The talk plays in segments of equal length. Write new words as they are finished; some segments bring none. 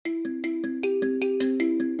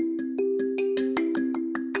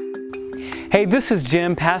Hey, this is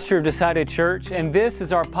Jim, pastor of Decided Church, and this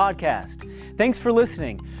is our podcast. Thanks for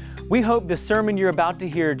listening. We hope the sermon you're about to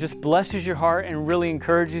hear just blesses your heart and really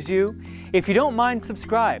encourages you. If you don't mind,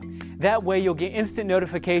 subscribe. That way you'll get instant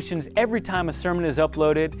notifications every time a sermon is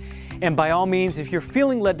uploaded. And by all means, if you're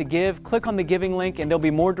feeling led to give, click on the giving link and there'll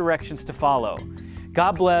be more directions to follow.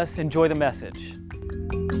 God bless. Enjoy the message.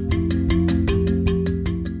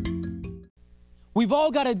 We've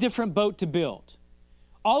all got a different boat to build.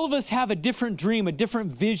 All of us have a different dream, a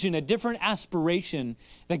different vision, a different aspiration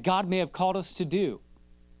that God may have called us to do.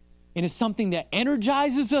 And it's something that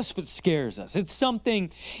energizes us but scares us. It's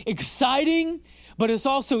something exciting, but it's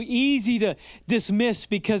also easy to dismiss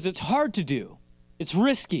because it's hard to do. It's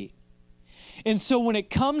risky. And so when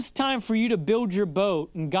it comes time for you to build your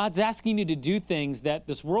boat and God's asking you to do things that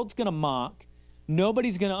this world's going to mock,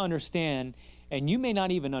 nobody's going to understand, and you may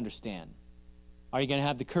not even understand, are you going to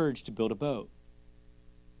have the courage to build a boat?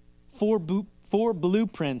 Four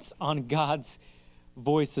blueprints on God's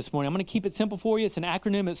voice this morning. I'm going to keep it simple for you. It's an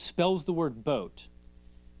acronym. It spells the word boat.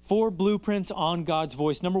 4 blueprints on God's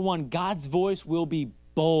voice. Number 1, God's voice will be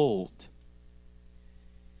bold.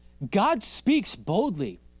 God speaks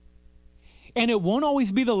boldly. And it won't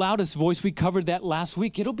always be the loudest voice. We covered that last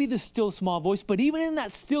week. It'll be the still small voice. But even in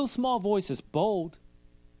that still small voice, it's bold.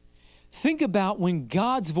 Think about when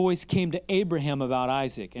God's voice came to Abraham about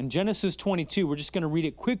Isaac. In Genesis 22, we're just going to read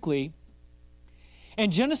it quickly.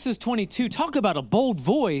 In Genesis 22, talk about a bold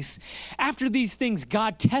voice. After these things,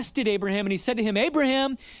 God tested Abraham, and he said to him,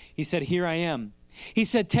 Abraham, he said, here I am. He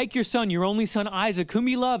said, take your son, your only son Isaac, whom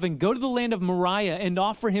you love, and go to the land of Moriah and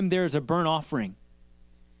offer him there as a burnt offering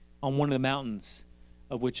on one of the mountains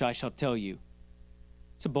of which I shall tell you.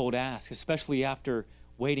 It's a bold ask, especially after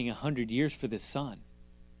waiting 100 years for this son.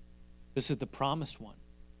 This is the promised one.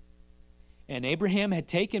 And Abraham had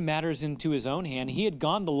taken matters into his own hand. He had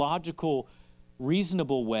gone the logical,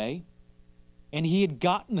 reasonable way. And he had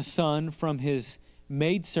gotten a son from his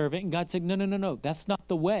maidservant. And God said, no, that's not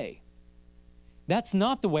the way. That's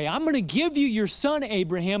not the way. I'm going to give you your son,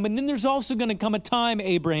 Abraham. And then there's also going to come a time,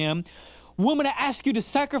 Abraham, when I'm going to ask you to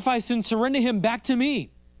sacrifice and surrender him back to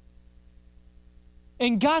me.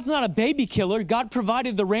 And God's not a baby killer. God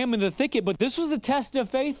provided the ram in the thicket, but this was a test of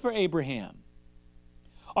faith for Abraham.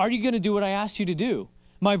 Are you going to do what I asked you to do?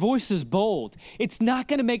 My voice is bold. It's not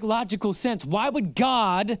going to make logical sense. Why would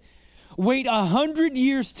God wait 100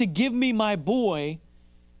 years to give me my boy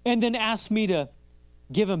and then ask me to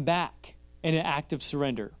give him back in an act of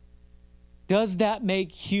surrender? Does that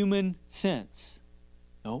make human sense?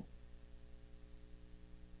 No.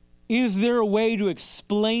 Is there a way to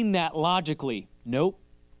explain that logically? Nope.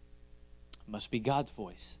 It must be God's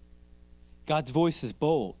voice. God's voice is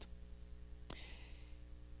bold.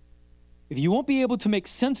 If you won't be able to make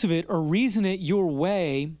sense of it or reason it your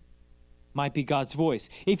way, might be God's voice.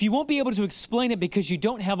 If you won't be able to explain it because you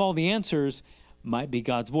don't have all the answers, might be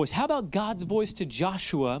God's voice. How about God's voice to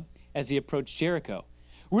Joshua as he approached Jericho?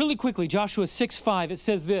 Really quickly, Joshua 6:5, it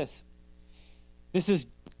says this. This is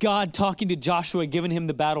God talking to Joshua, giving him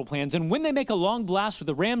the battle plans. And when they make a long blast with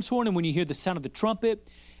the ram's horn, and when you hear the sound of the trumpet,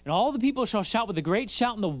 and all the people shall shout with a great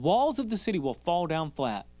shout, and the walls of the city will fall down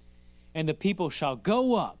flat. And the people shall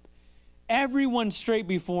go up, everyone straight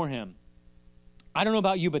before him. I don't know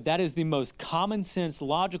about you, but that is the most common sense,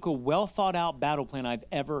 logical, well thought out battle plan I've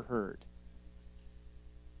ever heard.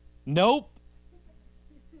 Nope.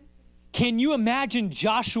 Can you imagine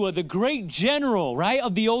Joshua, the great general, right,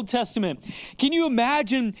 of the Old Testament? Can you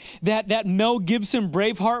imagine that Mel Gibson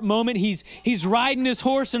Braveheart moment? He's riding his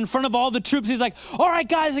horse in front of all the troops. He's like, all right,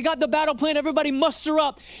 guys, I got the battle plan. Everybody muster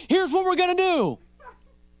up. Here's what we're going to do.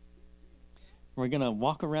 We're going to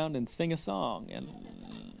walk around and sing a song, and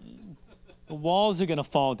the walls are going to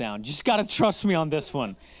fall down. You just got to trust me on this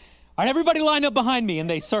one. All right, everybody line up behind me, and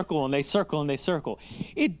they circle, and they circle, and they circle.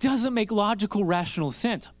 It doesn't make logical, rational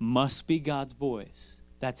sense. Must be God's voice.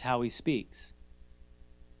 That's how he speaks.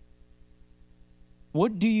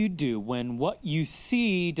 What do you do when what you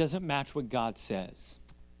see doesn't match what God says?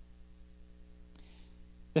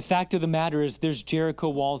 The fact of the matter is there's Jericho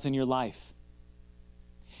walls in your life.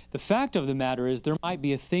 The fact of the matter is there might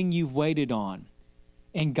be a thing you've waited on.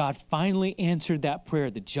 And God finally answered that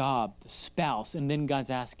prayer, the job, the spouse, and then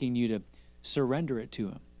God's asking you to surrender it to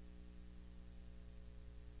him.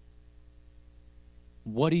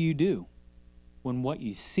 What do you do when what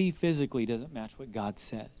you see physically doesn't match what God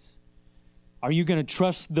says? Are you going to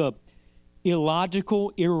trust the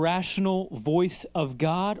illogical, irrational voice of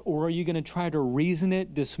God, or are you going to try to reason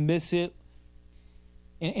it, dismiss it,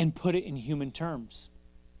 and put it in human terms?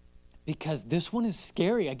 Because this one is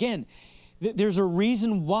scary. Again, There's a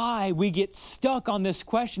reason why we get stuck on this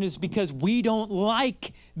question is because we don't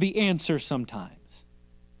like the answer sometimes.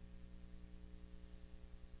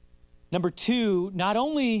 Number two, not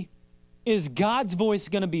only is God's voice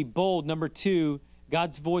going to be bold, number two,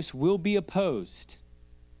 God's voice will be opposed.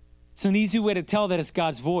 It's an easy way to tell that it's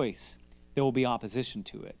God's voice. There will be opposition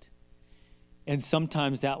to it. And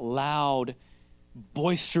sometimes that loud,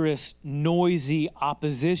 boisterous, noisy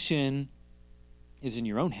opposition is in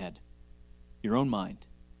your own head, your own mind.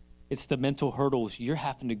 It's the mental hurdles you're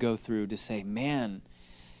having to go through to say, man,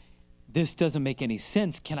 this doesn't make any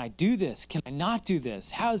sense. Can I do this? Can I not do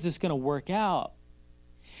this? How is this going to work out?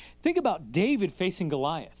 Think about David facing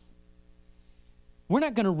Goliath. We're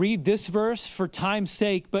not going to read this verse for time's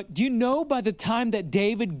sake, but do you know by the time that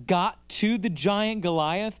David got to the giant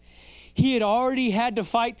Goliath, he had already had to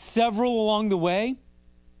fight several along the way?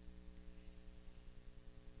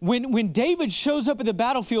 When David shows up at the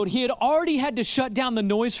battlefield, he had already had to shut down the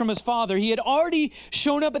noise from his father. He had already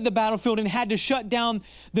shown up at the battlefield and had to shut down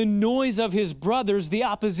the noise of his brothers, the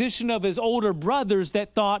opposition of his older brothers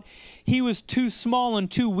that thought he was too small and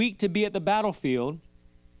too weak to be at the battlefield.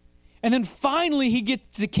 And then finally he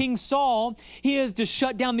gets to King Saul. He has to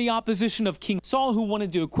shut down the opposition of King Saul, who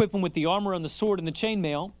wanted to equip him with the armor and the sword and the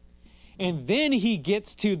chainmail. And then he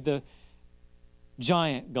gets to the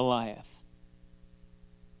giant Goliath.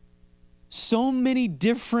 So many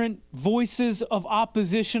different voices of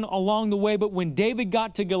opposition along the way, but when David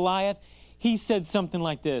got to Goliath, he said something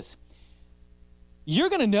like this: you're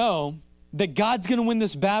going to know that God's going to win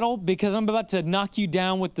this battle because I'm about to knock you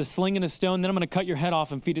down with the sling and a stone, then I'm going to cut your head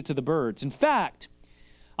off and feed it to the birds. In fact,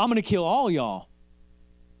 I'm going to kill all y'all,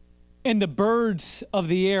 and the birds of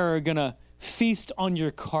the air are going to feast on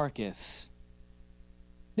your carcass.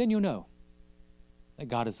 Then you'll know that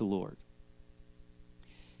God is the Lord.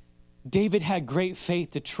 David had great faith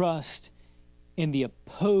to trust in the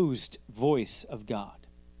opposed voice of God.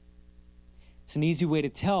 It's an easy way to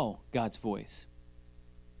tell God's voice.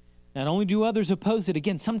 Not only do others oppose it,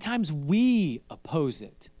 again, sometimes we oppose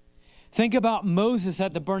it. Think about Moses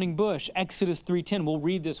at the burning bush, Exodus 3:10. We'll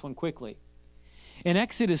read this one quickly. In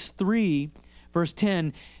Exodus 3, verse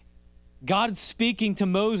 10, God's speaking to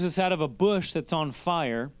Moses out of a bush that's on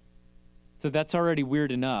fire. So that's already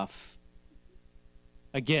weird enough.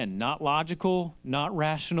 Again, not logical, not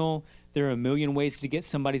rational. There are a million ways to get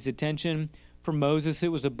somebody's attention. For Moses, it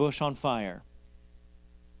was a bush on fire.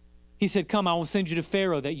 He said, come, I will send you to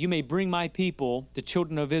Pharaoh that you may bring my people, the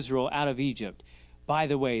children of Israel, out of Egypt. By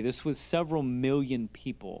the way, this was several million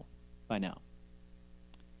people by now.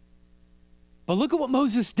 But look at what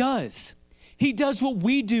Moses does. He does what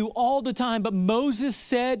we do all the time. But Moses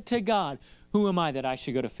said to God, who am I that I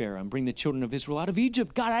should go to Pharaoh and bring the children of Israel out of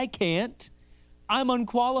Egypt? God, I can't. I'm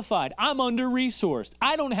unqualified. I'm under-resourced.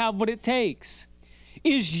 I don't have what it takes.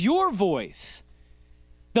 Is your voice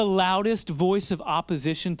the loudest voice of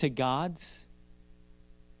opposition to God's?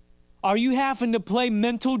 Are you having to play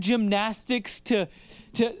mental gymnastics to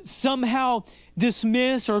somehow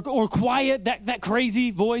dismiss or quiet that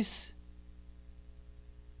crazy voice?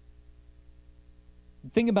 The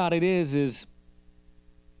thing about it is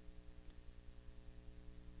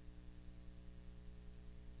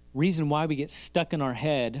reason why we get stuck in our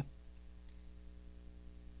head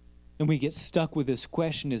and we get stuck with this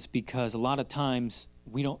question is because a lot of times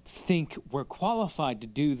we don't think we're qualified to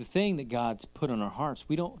do the thing that God's put on our hearts.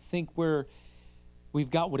 We don't think we've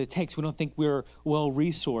got what it takes. We don't think we're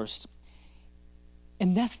well-resourced.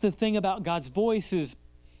 And that's the thing about God's voice is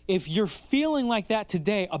if you're feeling like that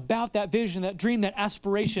today about that vision, that dream, that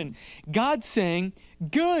aspiration, God's saying,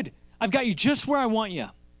 good, I've got you just where I want you.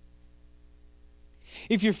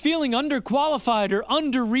 If you're feeling underqualified or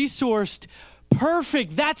under-resourced,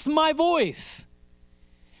 perfect, that's my voice.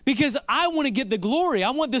 Because I want to get the glory.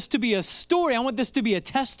 I want this to be a story. I want this to be a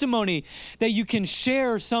testimony that you can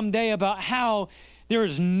share someday about how there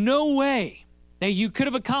is no way that you could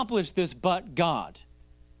have accomplished this but God.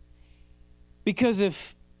 Because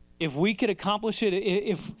if we could accomplish it,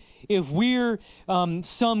 if we're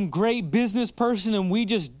some great business person and we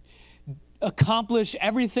just accomplish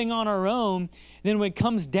everything on our own, then when it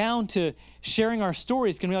comes down to sharing our story,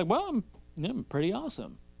 it's going to be like, well, I'm pretty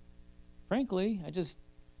awesome. Frankly, I just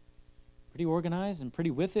pretty organized and pretty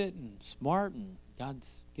with it and smart, and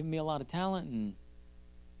God's given me a lot of talent and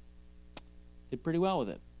did pretty well with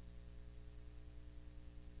it.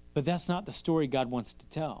 But that's not the story God wants to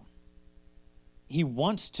tell. He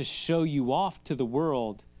wants to show you off to the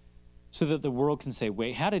world so that the world can say,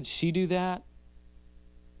 wait, how did she do that?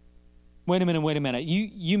 Wait a minute.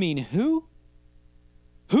 You mean who?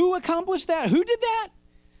 Who accomplished that? Who did that?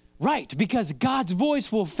 Right, because God's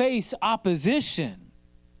voice will face opposition.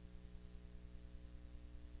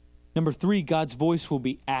 Number 3, God's voice will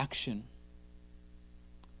be action.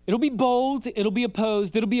 It'll be bold, it'll be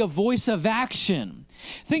opposed, it'll be a voice of action.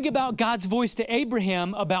 Think about God's voice to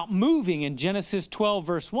Abraham about moving in Genesis 12,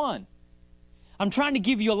 verse 1. I'm trying to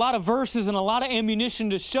give you a lot of verses and a lot of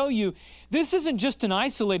ammunition to show you this isn't just an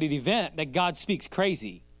isolated event that God speaks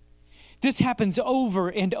crazy. This happens over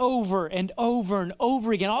and over and over and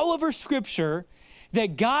over again, all over Scripture,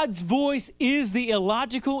 that God's voice is the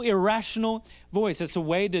illogical, irrational voice. It's a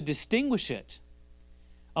way to distinguish it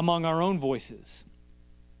among our own voices.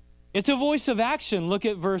 It's a voice of action. Look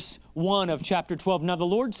at verse 1 of chapter 12. Now the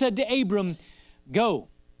Lord said to Abram, Go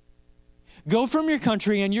from your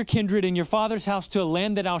country and your kindred and your father's house to a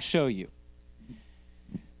land that I'll show you.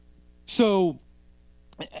 So,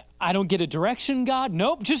 I don't get a direction, God?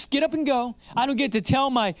 Nope, just get up and go. I don't get to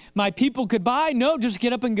tell my people goodbye? No, just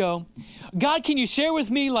get up and go. God, can you share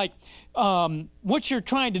with me what you're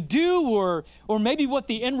trying to do or maybe what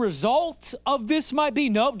the end result of this might be?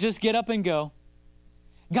 Nope, just get up and go.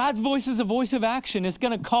 God's voice is a voice of action. It's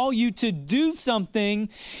going to call you to do something.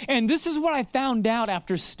 And this is what I found out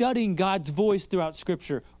after studying God's voice throughout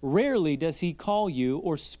Scripture. Rarely does he call you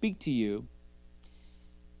or speak to you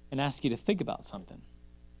and ask you to think about something.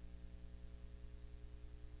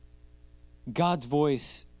 God's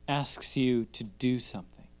voice asks you to do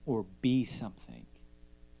something or be something.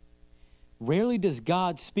 Rarely does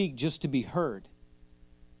God speak just to be heard.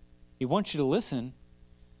 He wants you to listen,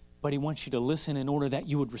 but he wants you to listen in order that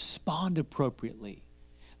you would respond appropriately.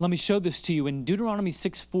 Let me show this to you in Deuteronomy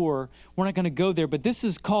 6:4. We're not going to go there, but this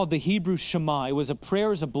is called the Hebrew Shema. It was a prayer, it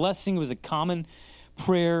was a blessing, it was a common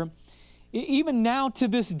prayer. Even now to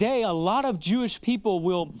this day, a lot of Jewish people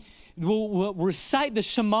will recite the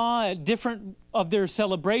Shema at different of their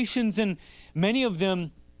celebrations, and many of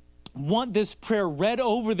them want this prayer read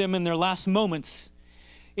over them in their last moments.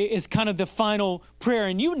 It is kind of the final prayer,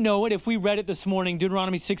 and you know it if we read it this morning,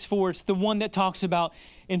 Deuteronomy 6:4. It's the one that talks about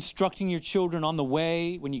instructing your children on the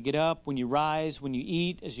way, when you get up, when you rise, when you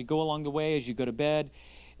eat, as you go along the way, as you go to bed.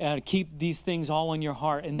 Keep these things all in your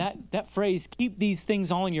heart. And that phrase, keep these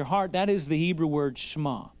things all in your heart, that is the Hebrew word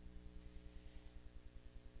Shema.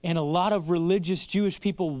 And a lot of religious Jewish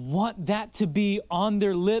people want that to be on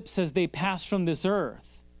their lips as they pass from this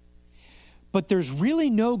earth. But there's really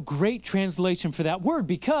no great translation for that word,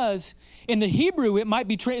 because in the Hebrew, it might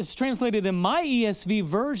be it's translated in my ESV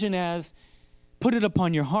version as put it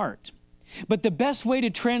upon your heart. But the best way to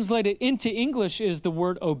translate it into English is the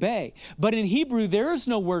word obey. But in Hebrew, there is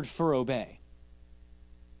no word for obey,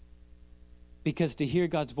 because to hear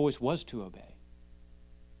God's voice was to obey.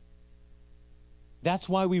 That's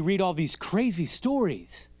why we read all these crazy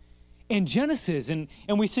stories in Genesis, and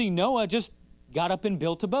we see Noah just got up and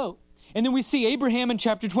built a boat. And then we see Abraham in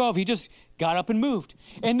chapter 12, he just got up and moved.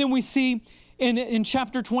 And then we see in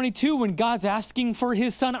chapter 22, when God's asking for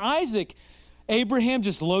his son Isaac, Abraham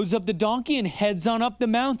just loads up the donkey and heads on up the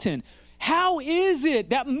mountain. How is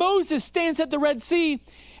it that Moses stands at the Red Sea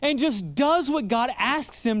and just does what God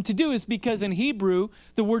asks him to do? Is because in Hebrew,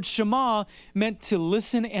 the word Shema meant to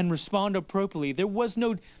listen and respond appropriately. There was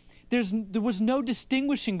no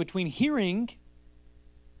distinguishing between hearing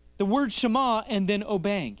the word Shema and then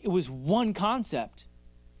obeying. It was one concept.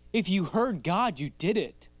 If you heard God, you did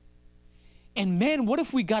it. And man, what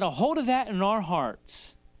if we got a hold of that in our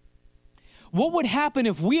hearts? What would happen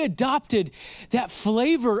if we adopted that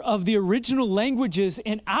flavor of the original languages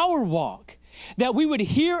in our walk? That we would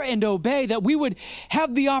hear and obey, that we would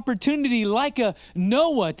have the opportunity like a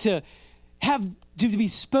Noah to be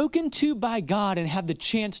spoken to by God and have the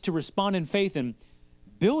chance to respond in faith and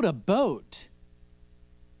build a boat.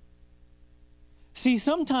 See,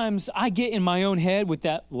 sometimes I get in my own head with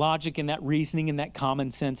that logic and that reasoning and that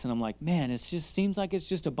common sense, and I'm like, man, it just seems like it's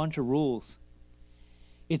just a bunch of rules.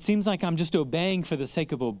 It seems like I'm just obeying for the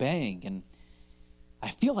sake of obeying. And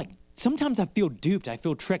sometimes I feel duped. I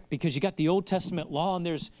feel tricked, because you got the Old Testament law, and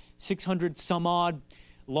there's 600 some odd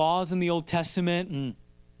laws in the Old Testament. And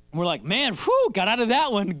we're like, man, got out of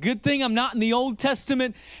that one. Good thing I'm not in the Old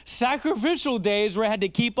Testament sacrificial days where I had to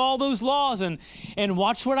keep all those laws and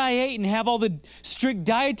watch what I ate and have all the strict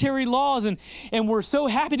dietary laws. And we're so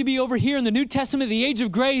happy to be over here in the New Testament, the age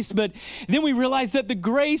of grace. But then we realize that the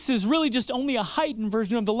grace is really just only a heightened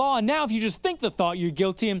version of the law. And now if you just think the thought, you're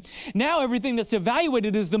guilty. And now everything that's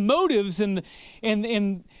evaluated is the motives and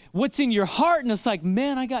what's in your heart. And it's like,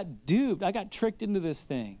 man, I got duped. I got tricked into this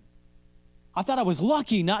thing. I thought I was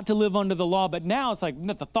lucky not to live under the law, but now it's like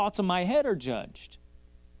the thoughts in my head are judged.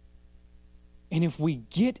 And if we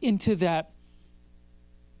get into that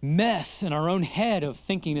mess in our own head of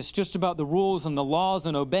thinking it's just about the rules and the laws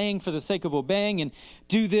and obeying for the sake of obeying and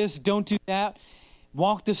do this, don't do that,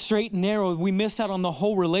 walk the straight and narrow. We miss out on the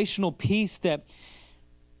whole relational piece that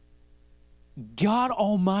God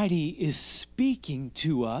Almighty is speaking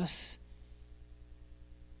to us,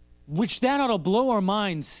 which that ought to blow our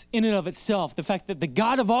minds in and of itself. The fact that the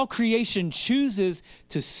God of all creation chooses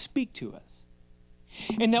to speak to us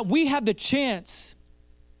and that we have the chance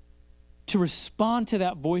to respond to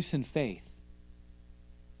that voice in faith.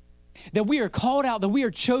 That we are called out, that we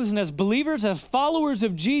are chosen as believers, as followers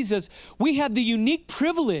of Jesus. We have the unique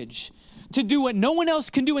privilege to do what no one else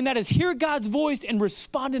can do, and that is hear God's voice and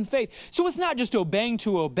respond in faith. So it's not just obeying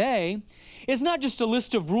to obey. It's not just a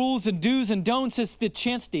list of rules and do's and don'ts. It's the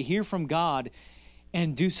chance to hear from God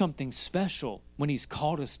and do something special when He's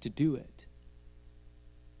called us to do it.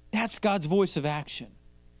 That's God's voice of action.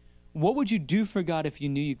 What would you do for God if you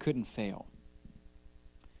knew you couldn't fail?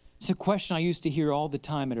 It's a question I used to hear all the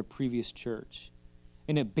time at a previous church,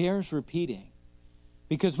 and it bears repeating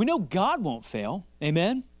because we know God won't fail.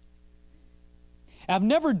 Amen? I've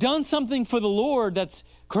never done something for the Lord that's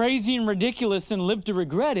crazy and ridiculous and lived to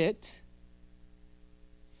regret it.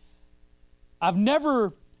 I've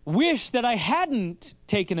never wished that I hadn't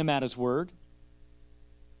taken Him at His word.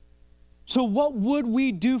 So what would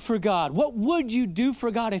we do for God? What would you do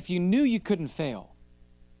for God if you knew you couldn't fail?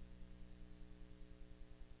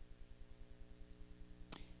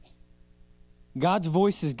 God's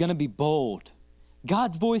voice is going to be bold.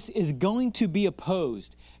 God's voice is going to be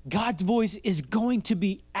opposed. God's voice is going to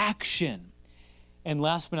be action. And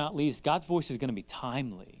last but not least, God's voice is going to be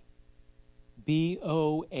timely.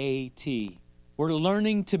 B-O-A-T. We're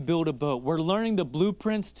learning to build a boat. We're learning the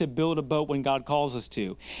blueprints to build a boat when God calls us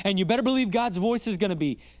to. And you better believe God's voice is going to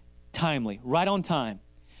be timely, right on time.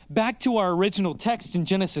 Back to our original text in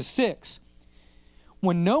Genesis 6.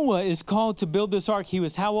 When Noah is called to build this ark, he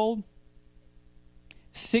was how old?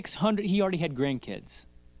 600. He already had grandkids.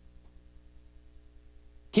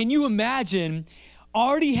 Can you imagine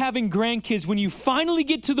already having grandkids when you finally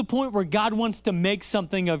get to the point where God wants to make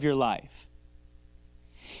something of your life?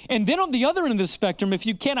 And then on the other end of the spectrum, if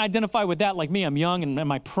you can't identify with that, like me, I'm young and in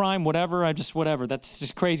my prime, whatever, that's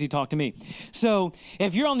just crazy talk to me. So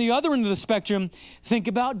if you're on the other end of the spectrum, think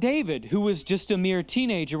about David, who was just a mere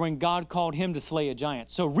teenager when God called him to slay a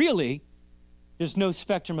giant. So really, there's no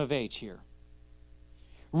spectrum of age here.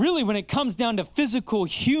 Really, when it comes down to physical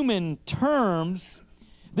human terms,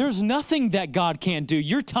 there's nothing that God can't do.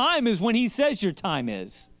 Your time is when He says your time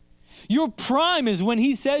is. Your prime is when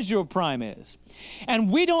He says your prime is. And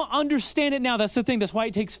we don't understand it now. That's the thing. That's why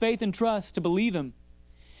it takes faith and trust to believe Him.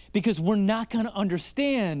 Because we're not going to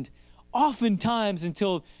understand oftentimes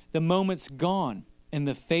until the moment's gone and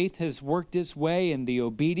the faith has worked its way and the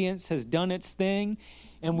obedience has done its thing.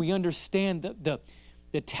 And we understand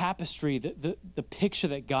the tapestry, the picture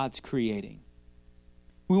that God's creating.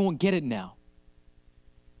 We won't get it now.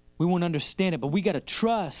 We won't understand it, but we got to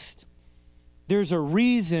trust there's a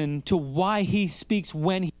reason to why He speaks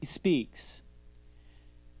when He speaks.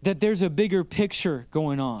 That there's a bigger picture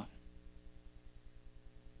going on.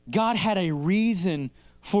 God had a reason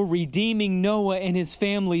for redeeming Noah and his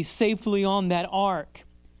family safely on that ark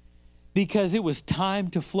because it was time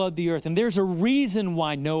to flood the earth. And there's a reason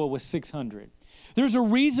why Noah was 600. There's a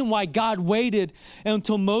reason why God waited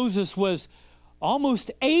until Moses was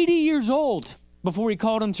almost 80 years old before He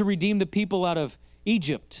called him to redeem the people out of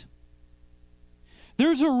Egypt.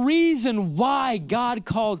 There's a reason why God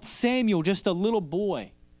called Samuel, just a little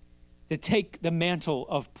boy, to take the mantle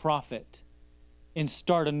of prophet and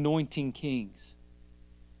start anointing kings.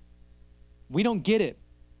 We don't get it.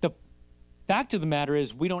 The fact of the matter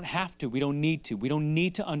is we don't have to. We don't need to. We don't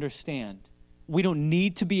need to understand. We don't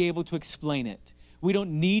need to be able to explain it. We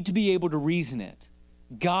don't need to be able to reason it.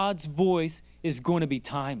 God's voice is going to be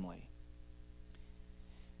timely.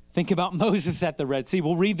 Think about Moses at the Red Sea.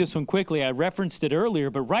 We'll read this one quickly. I referenced it earlier,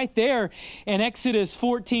 but right there in Exodus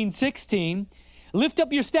 14:16, lift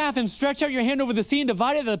up your staff and stretch out your hand over the sea and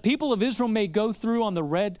divide it that the people of Israel may go through on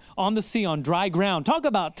the sea on dry ground. Talk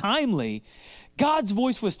about timely. God's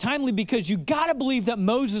voice was timely because you got to believe that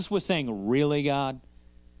Moses was saying, really, God?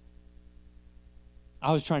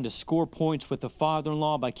 I was trying to score points with the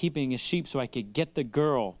father-in-law by keeping his sheep so I could get the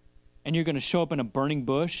girl. And you're going to show up in a burning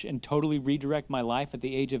bush and totally redirect my life at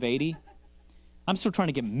the age of 80? I'm still trying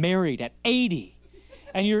to get married at 80.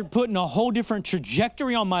 And you're putting a whole different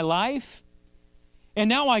trajectory on my life? And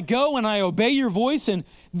now I go and I obey your voice and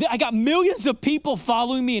I got millions of people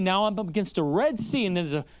following me and now I'm up against a Red Sea and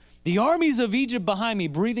there's the armies of Egypt behind me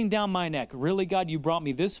breathing down my neck. Really, God, you brought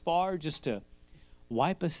me this far just to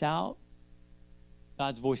wipe us out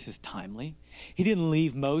God's voice is timely. He didn't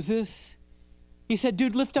leave Moses. He said,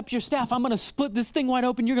 dude, lift up your staff. I'm going to split this thing wide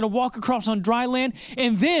open. You're going to walk across on dry land.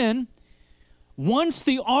 And then once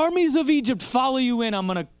the armies of Egypt follow you in, I'm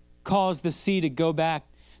going to cause the sea to go back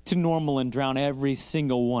to normal and drown every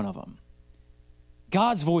single one of them.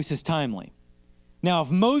 God's voice is timely. Now, if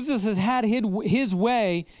Moses has had his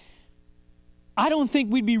way, I don't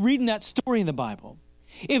think we'd be reading that story in the Bible.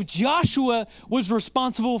 If Joshua was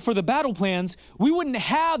responsible for the battle plans, we wouldn't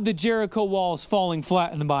have the Jericho walls falling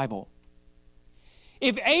flat in the Bible.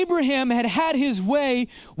 If Abraham had had his way,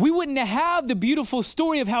 we wouldn't have the beautiful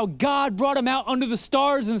story of how God brought him out under the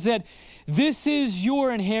stars and said, this is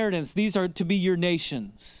your inheritance. These are to be your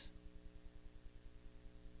nations.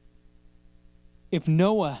 If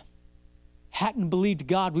Noah hadn't believed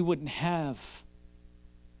God, we wouldn't have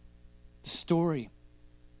the story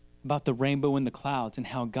about the rainbow in the clouds and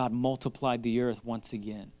how God multiplied the earth once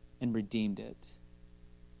again and redeemed it.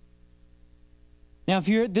 Now, if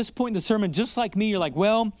you're at this point in the sermon, just like me, you're like,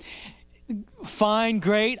 well, fine,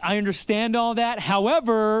 great, I understand all that.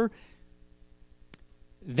 However,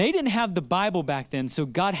 they didn't have the Bible back then, so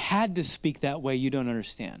God had to speak that way. You don't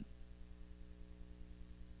understand.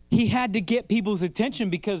 He had to get people's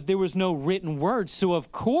attention because there was no written word. So,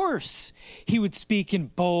 of course, he would speak in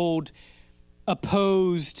bold,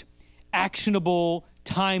 opposed, actionable,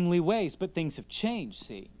 timely ways. But things have changed,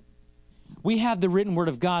 see. We have the written word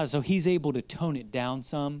of God, so he's able to tone it down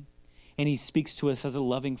some, and he speaks to us as a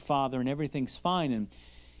loving father, and everything's fine.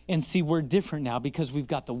 And see, we're different now because we've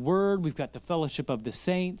got the word, we've got the fellowship of the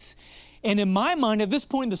saints. And in my mind, at this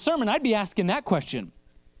point in the sermon, I'd be asking that question.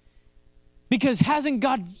 Because hasn't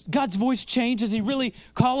God's voice changed? Does he really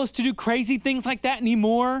call us to do crazy things like that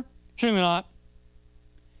anymore? Surely not.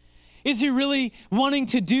 Is he really wanting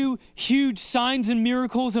to do huge signs and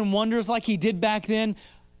miracles and wonders like he did back then?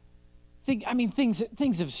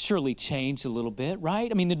 Things have surely changed a little bit,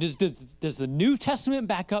 right? I mean, does the New Testament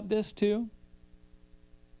back up this too?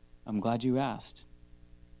 I'm glad you asked.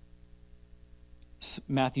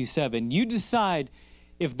 Matthew 7, you decide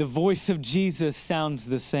if the voice of Jesus sounds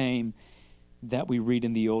the same that we read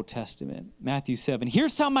in the Old Testament. Matthew 7,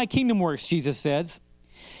 here's how my kingdom works, Jesus says.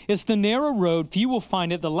 It's the narrow road, few will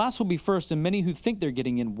find it, the last will be first, and many who think they're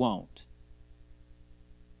getting in won't.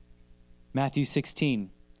 Matthew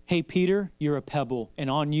 16, hey, Peter, you're a pebble,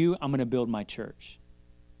 and on you, I'm going to build my church.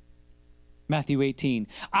 Matthew 18,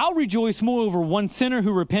 I'll rejoice more over one sinner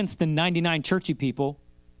who repents than 99 churchy people.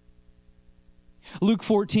 Luke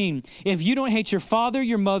 14, if you don't hate your father,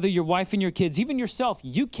 your mother, your wife, and your kids, even yourself,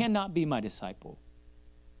 you cannot be my disciple.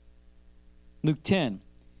 Luke 10,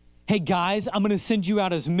 hey, guys, I'm going to send you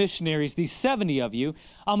out as missionaries, these 70 of you.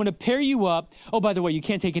 I'm going to pair you up. Oh, by the way, you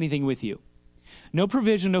can't take anything with you. No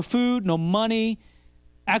provision, no food, no money.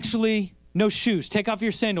 Actually, no shoes. Take off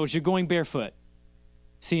your sandals. You're going barefoot.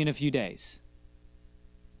 See you in a few days.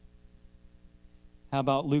 How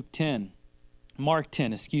about Mark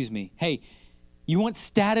 10, Hey, you want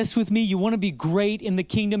status with me? You want to be great in the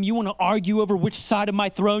kingdom? You want to argue over which side of my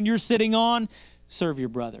throne you're sitting on? Serve your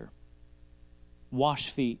brother. Wash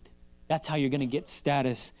feet. That's how you're going to get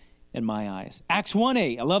status in my eyes. Acts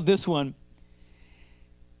 1:8. I love this one.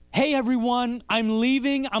 Hey, everyone, I'm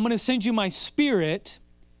leaving. I'm going to send you my Spirit.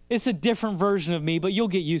 It's a different version of me, but you'll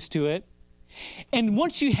get used to it. And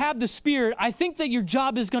once you have the Spirit, I think that your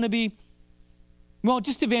job is going to be, well,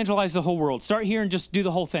 just evangelize the whole world. Start here and just do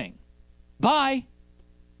the whole thing. Bye.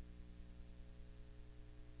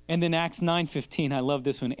 And then Acts 9:15, I love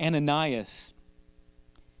this one. Ananias.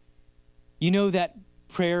 You know that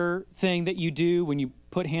prayer thing that you do when you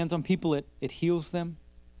put hands on people, it heals them?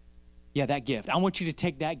 Yeah, that gift. I want you to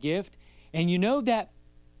take that gift. And you know that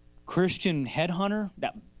Christian headhunter,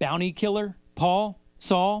 that bounty killer,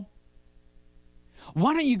 Saul?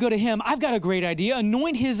 Why don't you go to him? I've got a great idea.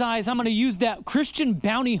 Anoint his eyes. I'm going to use that Christian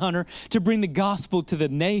bounty hunter to bring the gospel to the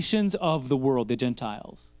nations of the world, the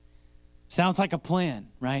Gentiles. Sounds like a plan,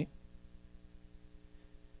 right?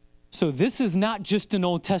 So this is not just an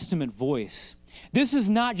Old Testament voice. This is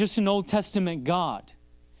not just an Old Testament God.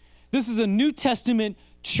 This is a New Testament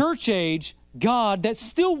church age God that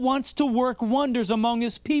still wants to work wonders among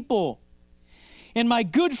his people. And my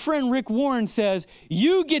good friend Rick Warren says,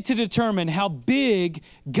 you get to determine how big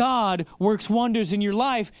God works wonders in your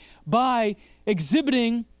life by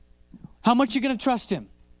exhibiting how much you're going to trust him.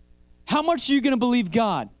 How much are you going to believe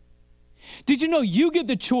God? Did you know you get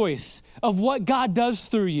the choice of what God does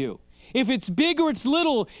through you? If it's big or it's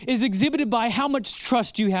little is exhibited by how much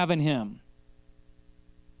trust you have in him.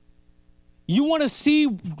 You want to see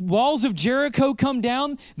walls of Jericho come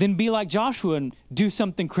down? Then be like Joshua and do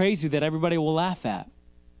something crazy that everybody will laugh at.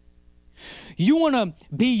 You want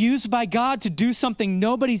to be used by God to do something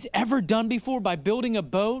nobody's ever done before by building a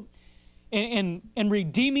boat and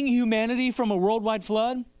redeeming humanity from a worldwide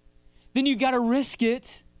flood? Then you got to risk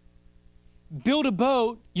it. Build a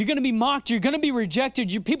boat. You're going to be mocked. You're going to be rejected.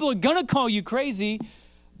 People are going to call you crazy,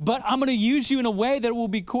 but I'm going to use you in a way that will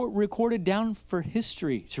be recorded down for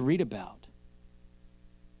history to read about.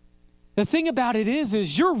 The thing about it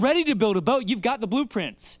is you're ready to build a boat. You've got the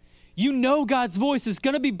blueprints. You know God's voice. It's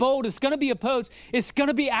going to be bold. It's going to be opposed. It's going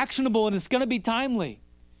to be actionable, and it's going to be timely.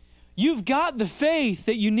 You've got the faith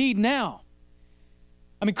that you need now.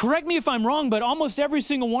 I mean, correct me if I'm wrong, but almost every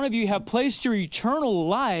single one of you have placed your eternal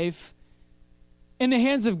life in the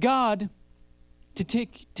hands of God to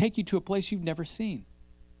take you to a place you've never seen.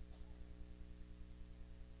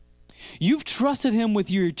 You've trusted him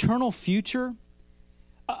with your eternal future,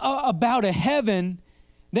 about a heaven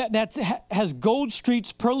that has gold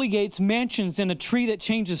streets, pearly gates, mansions, and a tree that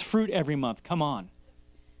changes fruit every month. Come on.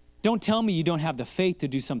 Don't tell me you don't have the faith to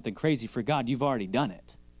do something crazy for God. You've already done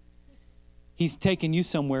it. He's taken you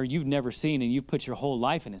somewhere you've never seen, and you've put your whole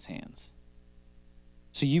life in his hands.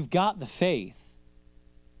 So you've got the faith.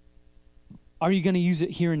 Are you going to use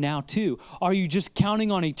it here and now too? Are you just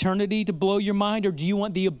counting on eternity to blow your mind, or do you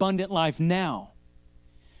want the abundant life now?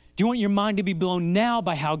 Do you want your mind to be blown now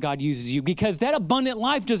by how God uses you? Because that abundant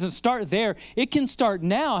life doesn't start there. It can start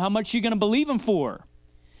now. How much are you going to believe him for?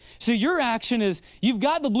 So your action is, you've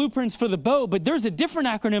got the blueprints for the boat, but there's a different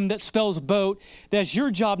acronym that spells boat. That's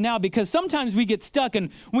your job now, because sometimes we get stuck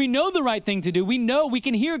and we know the right thing to do. We know we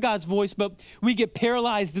can hear God's voice, but we get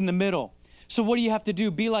paralyzed in the middle. So what do you have to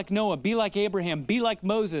do? Be like Noah, be like Abraham, be like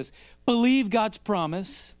Moses. Believe God's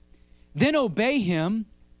promise, then obey him,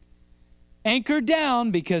 anchor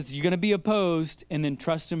down because you're going to be opposed, and then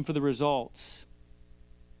trust him for the results.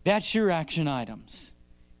 That's your action items,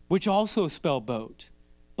 which also spell boat.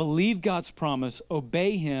 Believe God's promise,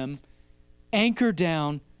 obey him, anchor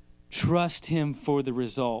down, trust him for the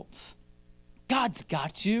results. God's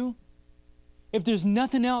got you. If there's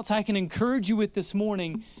nothing else I can encourage you with this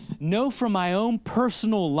morning, know from my own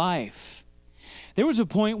personal life. There was a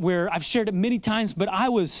point where I've shared it many times, but I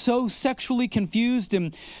was so sexually confused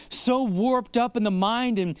and so warped up in the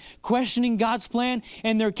mind and questioning God's plan.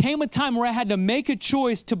 And there came a time where I had to make a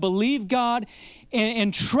choice to believe God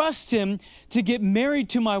and trust him to get married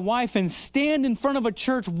to my wife and stand in front of a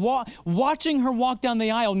church watching her walk down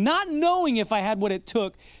the aisle, not knowing if I had what it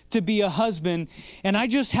took to be a husband. And I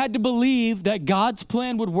just had to believe that God's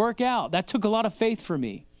plan would work out. That took a lot of faith for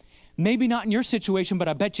me. Maybe not in your situation, but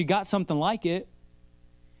I bet you got something like it,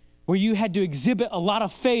 where you had to exhibit a lot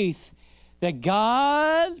of faith that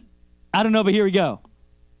God, I don't know, but here we go.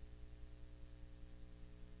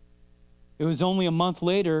 It was only a month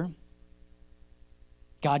later,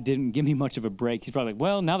 God didn't give me much of a break. He's probably like,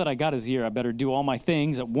 well, now that I got his ear, I better do all my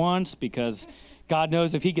things at once, because God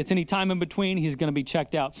knows if he gets any time in between, he's going to be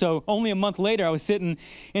checked out. So only a month later, I was sitting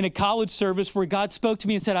in a college service where God spoke to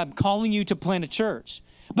me and said, I'm calling you to plant a church.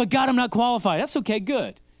 But God, I'm not qualified. That's okay,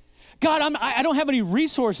 good. God, I don't have any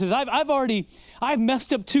resources. I've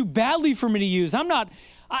messed up too badly for me to use.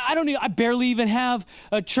 I barely even have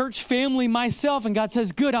a church family myself. And God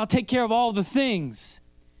says, good, I'll take care of all the things.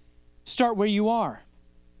 Start where you are.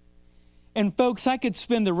 And folks, I could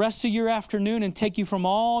spend the rest of your afternoon and take you from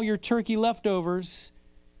all your turkey leftovers,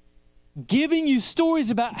 giving you stories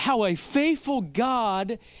about how a faithful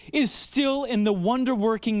God is still in the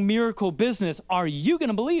wonder-working miracle business. Are you going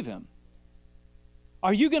to believe him?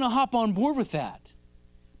 Are you going to hop on board with that?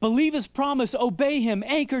 Believe his promise, obey him,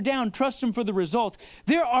 anchor down, trust him for the results.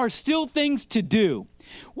 There are still things to do.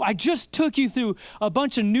 I just took you through a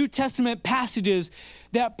bunch of New Testament passages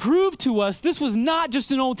that prove to us this was not just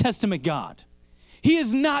an Old Testament God. He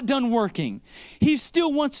is not done working. He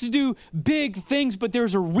still wants to do big things, but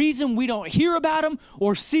there's a reason we don't hear about him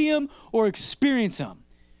or see him or experience him.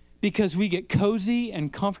 Because we get cozy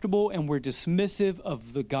and comfortable and we're dismissive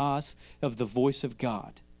of the voice of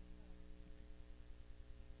God.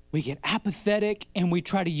 We get apathetic and we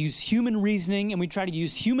try to use human reasoning and we try to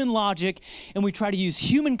use human logic and we try to use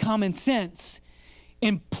human common sense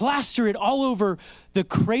and plaster it all over the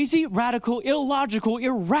crazy, radical, illogical,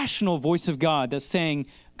 irrational voice of God that's saying,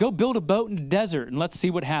 go build a boat in the desert and let's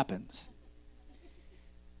see what happens.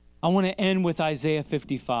 I want to end with Isaiah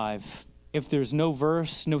 55. If there's no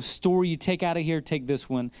verse, no story you take out of here, take this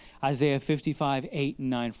one. Isaiah 55, 8 and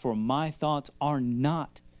 9. For my thoughts are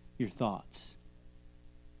not your thoughts.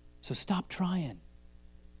 So stop trying.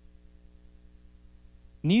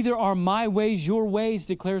 Neither are my ways your ways,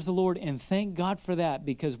 declares the Lord. And thank God for that,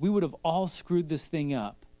 because we would have all screwed this thing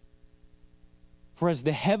up For as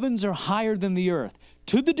the heavens are higher than the earth,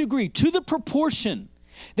 to the degree, to the proportion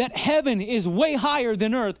that heaven is way higher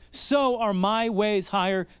than earth, so are my ways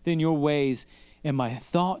higher than your ways, and my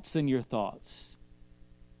thoughts than your thoughts,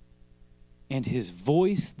 and his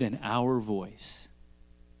voice than our voice.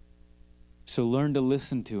 So learn to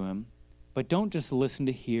listen to him, but don't just listen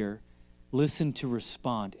to hear, listen to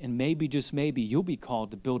respond. And maybe, just maybe, you'll be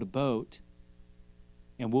called to build a boat,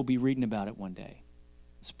 and we'll be reading about it one day.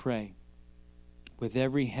 Let's pray. With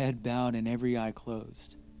every head bowed and every eye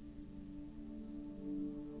closed,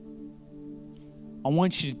 I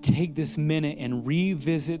want you to take this minute and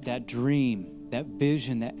revisit that dream, that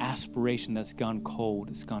vision, that aspiration that's gone cold,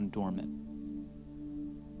 it's gone dormant.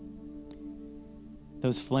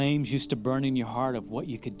 Those flames used to burn in your heart of what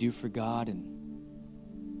you could do for God, and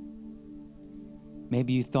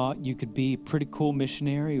maybe you thought you could be a pretty cool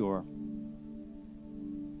missionary, or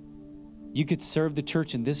you could serve the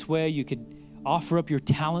church in this way, you could offer up your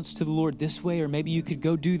talents to the Lord this way, or maybe you could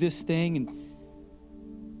go do this thing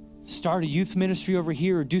and start a youth ministry over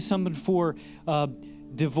here, or do something for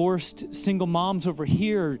divorced single moms over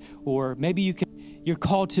here, or maybe you're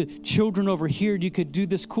called to children over here. You could do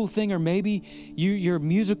this cool thing, or maybe you're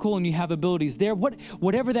musical and you have abilities there.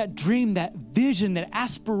 Whatever that dream, that vision, that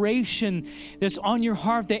aspiration that's on your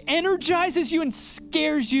heart that energizes you and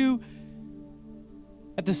scares you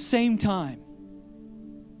at the same time.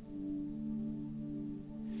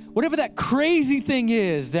 Whatever that crazy thing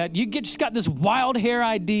is that you just got this wild hair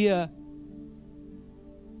idea.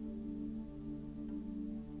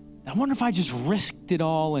 I wonder if I just risked it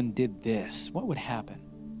all and did this, what would happen?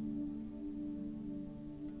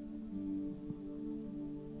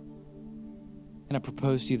 And I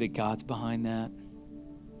propose to you that God's behind that.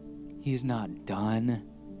 He's not done.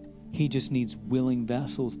 He just needs willing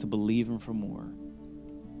vessels to believe him for more.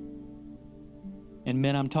 And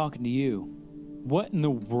men, I'm talking to you. What in the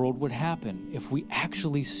world would happen if we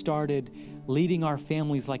actually started leading our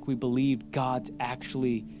families like we believed God's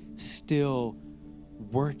actually still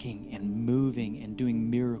working and moving and doing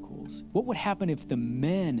miracles? What would happen if the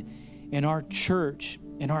men in our church,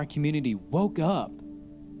 in our community, woke up?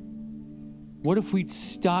 What if we'd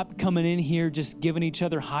stopped coming in here just giving each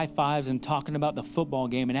other high fives and talking about the football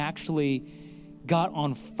game and actually got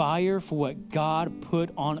on fire for what God put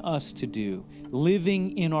on us to do,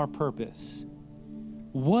 living in our purpose?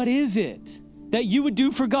 What is it that you would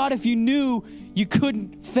do for God if you knew you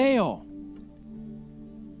couldn't fail?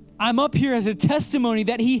 I'm up here as a testimony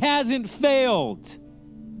that he hasn't failed.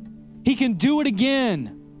 He can do it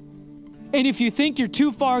again. And if you think you're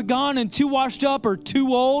too far gone and too washed up or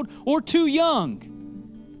too old or too young,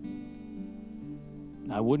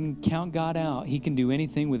 I wouldn't count God out. He can do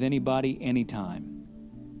anything with anybody, anytime.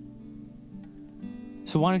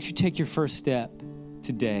 So why don't you take your first step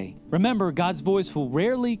today? Remember, God's voice will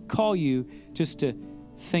rarely call you just to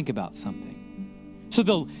think about something. So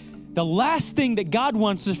the last thing that God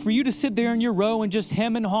wants is for you to sit there in your row and just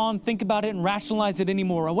hem and haw and think about it and rationalize it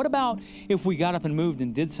anymore. What about if we got up and moved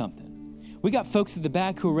and did something? We got folks at the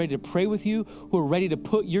back who are ready to pray with you, who are ready to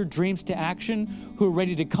put your dreams to action, who are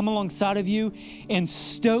ready to come alongside of you and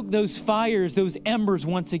stoke those fires, those embers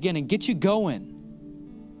once again and get you going.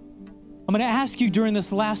 I'm going to ask you during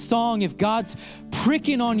this last song if God's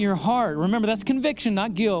pricking on your heart. Remember, that's conviction,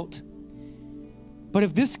 not guilt. But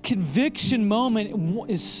if this conviction moment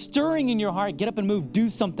is stirring in your heart, get up and move, do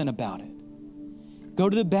something about it. Go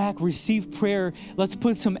to the back, receive prayer. Let's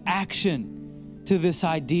put some action to this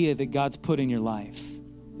idea that God's put in your life.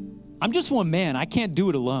 I'm just one man. I can't do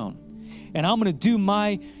it alone. And I'm going to do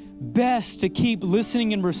my best to keep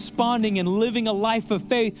listening and responding and living a life of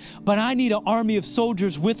faith, but I need an army of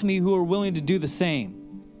soldiers with me who are willing to do the same.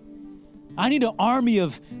 I need an army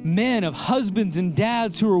of men, of husbands and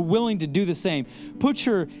dads who are willing to do the same. Put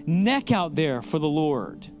your neck out there for the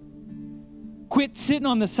Lord. Quit sitting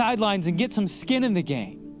on the sidelines and get some skin in the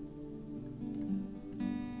game.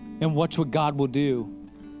 And watch what God will do.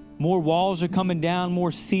 More walls are coming down,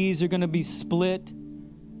 more seas are going to be split.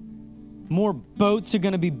 More boats are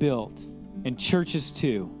going to be built, and churches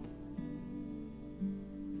too.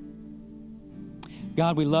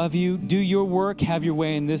 God, we love you. Do your work. Have your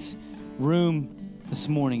way in this room this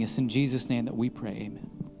morning. It's in Jesus' name that we pray. Amen.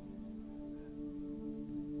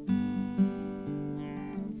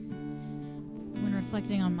 When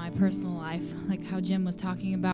reflecting on my personal life, like how Jim was talking about,